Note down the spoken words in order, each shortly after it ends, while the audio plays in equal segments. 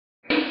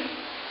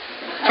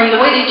From the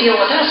way they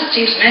deal with us, it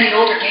seems many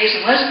older gays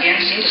and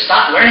lesbians seem to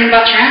stop learning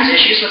about trans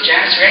issues with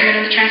Janice Raymond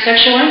and the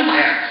transsexual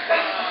empire.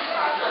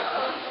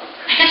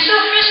 I get so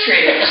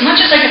frustrated. As much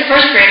as I get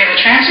frustrated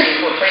with trans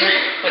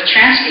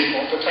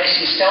people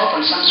replacing stealth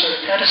on some sort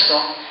of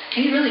pedestal,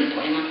 can you really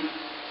blame them?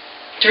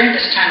 During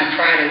this time of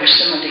pride, I wish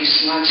some of these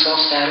smug,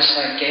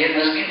 self-satisfied gay and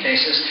lesbian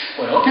faces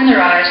would open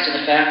their eyes to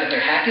the fact that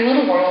their happy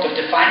little world of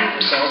defining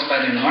themselves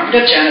by their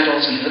normative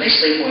genitals and who they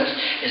sleep with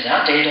is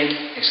outdated,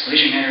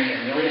 exclusionary,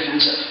 and really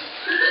offensive.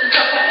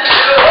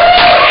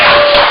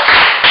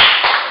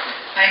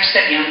 I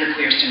expect younger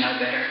queers to know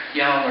better.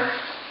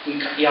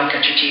 Y'all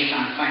cut your teeth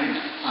on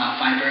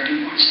Feinberg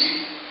and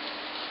Ornstein.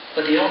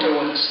 But the older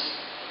ones,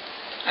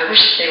 I wish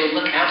they would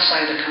look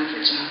outside their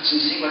comfort zones and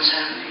see what's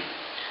happening.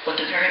 What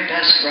the very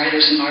best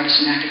writers and artists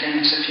and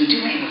academics have been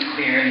doing with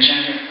queer and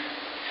gender.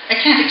 I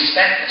can't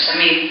expect this. I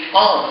mean,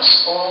 all of us,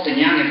 old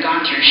and young, have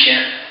gone through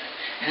shit,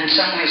 and in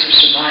some ways are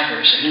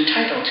survivors and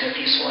entitled to a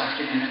peaceful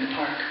afternoon in the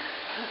park.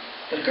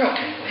 But a girl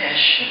can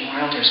wish that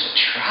more elders would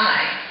try.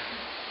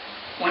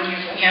 When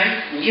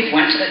you've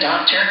went to the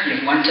doctor,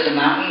 you've went to the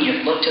mountain,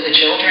 you've looked to the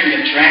children,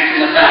 you've drank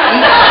from the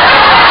fountain.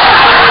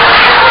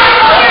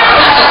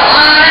 That's a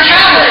lot of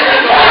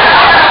traveling.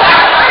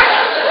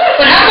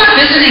 But how about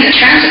visiting a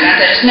trans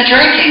event that isn't a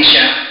drag king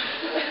show?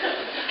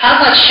 How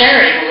about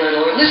sharing a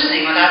little or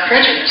listening without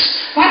prejudice?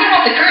 Why not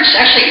have the courage to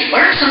actually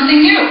learn something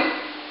new?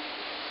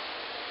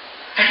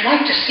 I'd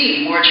like to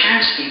see more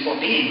trans people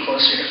being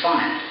closer to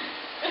fun,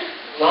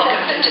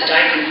 welcomed into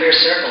dyke and queer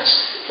circles,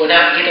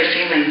 without either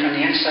feeling from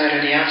the inside or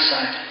the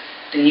outside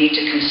the need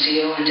to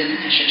conceal and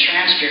diminish a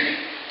trans journey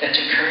that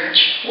took courage,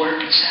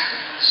 work, and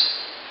sacrifice.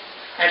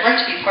 I'd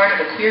like to be part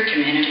of a queer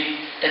community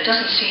that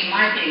doesn't see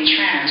my being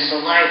trans as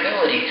a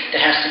liability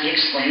that has to be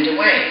explained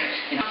away.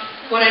 You know,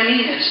 what I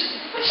mean is,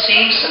 it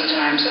seems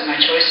sometimes that my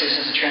choices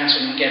as a trans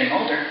woman getting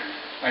older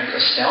are to go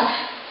stealth,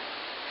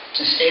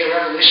 to stay a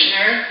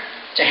revolutionary,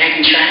 to hang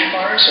in tranny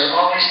bars, or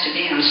always to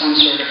be on some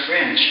sort of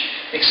fringe,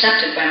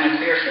 accepted by my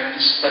queer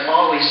friends, but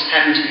always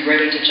having to be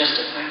ready to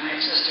justify my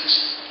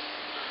existence.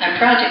 I'm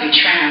proud to be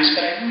trans,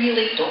 but I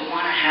really don't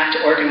want to have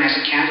to organize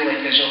a candlelight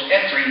vigil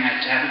every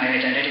night to have my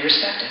identity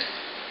respected.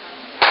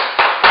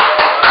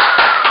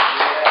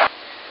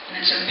 And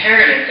it's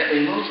imperative that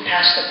we move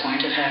past the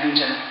point of having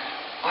to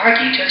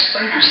argue to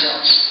explain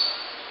ourselves.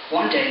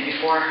 One day,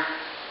 before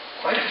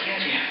quite a few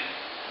of you,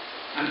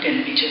 I'm going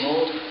to be too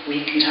old,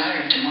 weak, and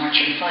tired to march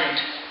and fight.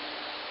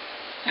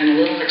 And a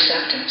little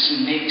acceptance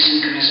and maybe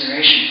some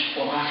commiseration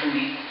will offer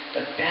me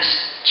the best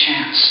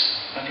chance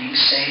of being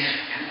safe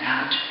and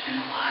out and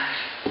alive.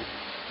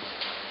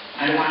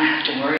 I don't want to have to worry